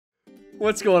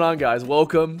What's going on, guys?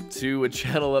 Welcome to a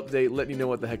channel update letting you know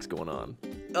what the heck's going on.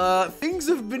 Things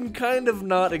have been kind of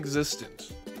not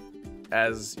existent,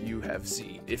 as you have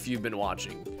seen, if you've been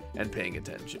watching and paying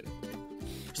attention.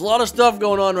 There's a lot of stuff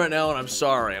going on right now, and I'm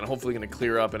sorry, and I'm hopefully going to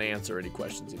clear up and answer any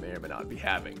questions you may or may not be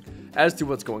having as to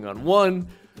what's going on. One,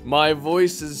 my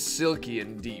voice is silky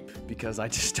and deep because I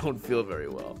just don't feel very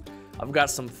well. I've got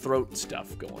some throat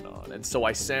stuff going on, and so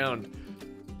I sound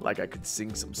like I could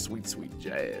sing some sweet, sweet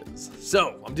jazz.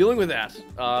 So, I'm dealing with that,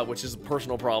 which is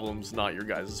personal problems, not your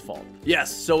guys' fault.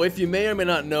 Yes, so if you may or may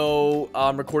not know,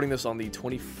 I'm recording this on the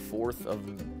 24th of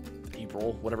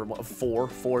April, whatever,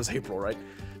 4 is April, right?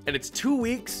 And it's 2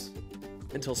 weeks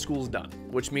until school's done,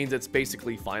 which means it's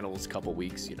basically finals couple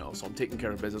weeks, you know, so I'm taking care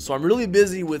of business. So I'm really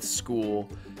busy with school,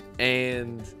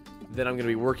 and then I'm gonna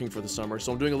be working for the summer,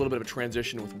 so I'm doing a little bit of a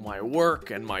transition with my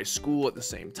work and my school at the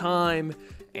same time.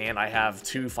 And I have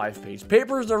 2 5-page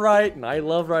papers to write, and I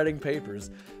love writing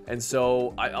papers. And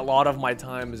so a lot of my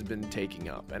time has been taking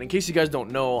up. And in case you guys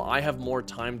don't know, I have more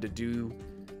time to do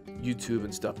YouTube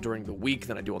and stuff during the week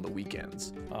than I do on the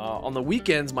weekends. On the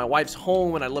weekends, my wife's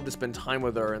home, and I love to spend time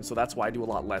with her, and so that's why I do a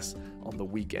lot less on the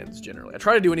weekends generally. I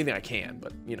try to do anything I can,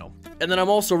 but you know. And then I'm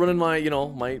also running my, you know,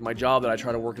 my job that I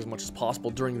try to work as much as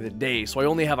possible during the day. So I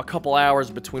only have a couple hours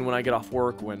between when I get off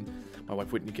work, when my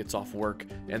wife Whitney gets off work,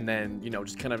 and then, you know,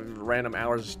 just kind of random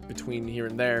hours between here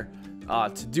and there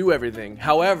to do everything.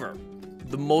 However,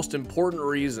 the most important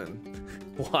reason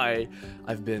why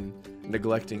I've been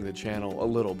neglecting the channel a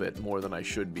little bit more than I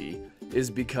should be is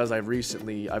because I've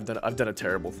done a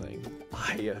terrible thing.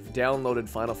 I have downloaded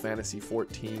Final Fantasy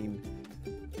XIV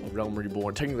A Realm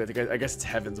Reborn. Technically, I guess it's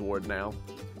Heaven's Ward now.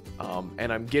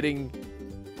 And I'm getting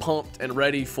pumped and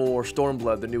ready for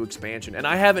Stormblood, the new expansion. And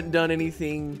I haven't done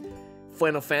anything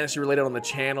Final Fantasy related on the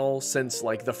channel since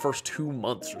like the first 2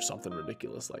 months or something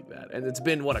ridiculous like that. And it's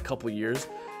been, what, a couple years?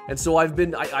 And so I've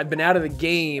been out of the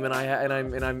game, and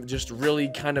I'm just really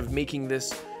kind of making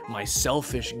this my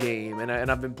selfish game,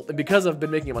 and because I've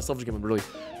been making it my selfish game,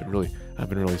 I've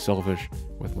been really selfish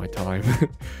with my time.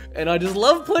 And I just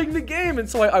love playing the game, and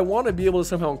so I want to be able to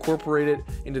somehow incorporate it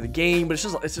into the game, but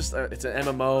it's an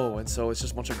MMO, and so it's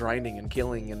just a bunch of grinding and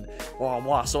killing and blah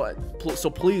blah. So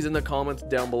please, in the comments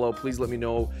down below, please let me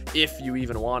know if you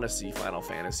even want to see Final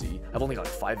Fantasy. I've only got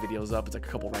like 5 videos up. It's like a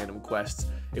couple random quests.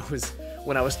 It was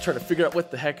when I was trying to figure out what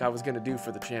the heck I was gonna do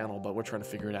for the channel, but we're trying to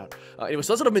figure it out. Anyway,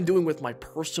 so that's what I've been doing with my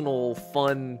personal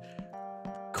fun,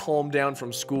 calm down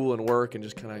from school and work, and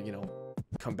just kind of, you know,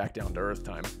 come back down to earth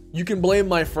time. You can blame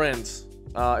my friends.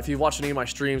 If you've watched any of my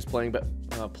streams playing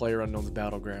PlayerUnknown's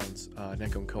Battlegrounds,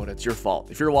 Neko and Coda, it's your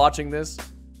fault. If you're watching this,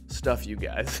 stuff you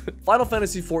guys. Final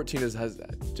Fantasy XIV has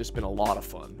just been a lot of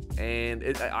fun, and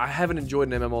I haven't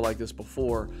enjoyed an MMO like this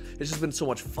before. It's just been so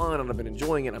much fun, and I've been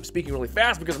enjoying it. I'm speaking really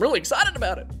fast because I'm really excited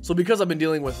about it. So because I've been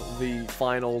dealing with the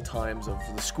final times of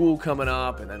the school coming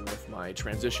up, and then with my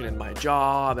transition in my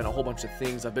job and a whole bunch of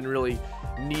things, I've been really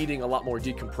needing a lot more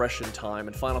decompression time,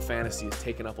 and Final Fantasy has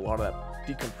taken up a lot of that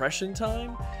decompression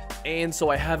time. And so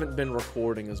I haven't been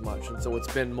recording as much, and so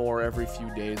it's been more every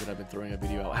few days that I've been throwing a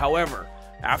video out. However,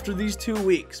 after these 2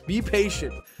 weeks, be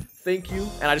patient. Thank you.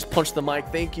 And I just punched the mic.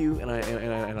 Thank you. And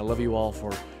I love you all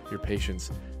for your patience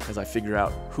as I figure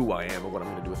out who I am and what I'm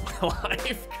going to do with my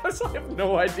life, because I have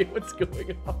no idea what's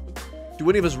going on. Do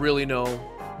any of us really know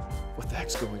what the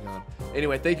heck's going on?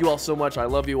 Anyway, thank you all so much. I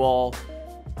love you all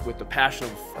with the passion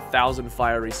of 1,000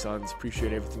 fiery suns.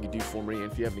 Appreciate everything you do for me.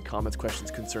 And if you have any comments, questions,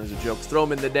 concerns, or jokes, throw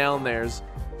them in the down theres.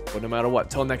 But no matter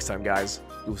what, till next time, guys,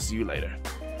 we'll see you later.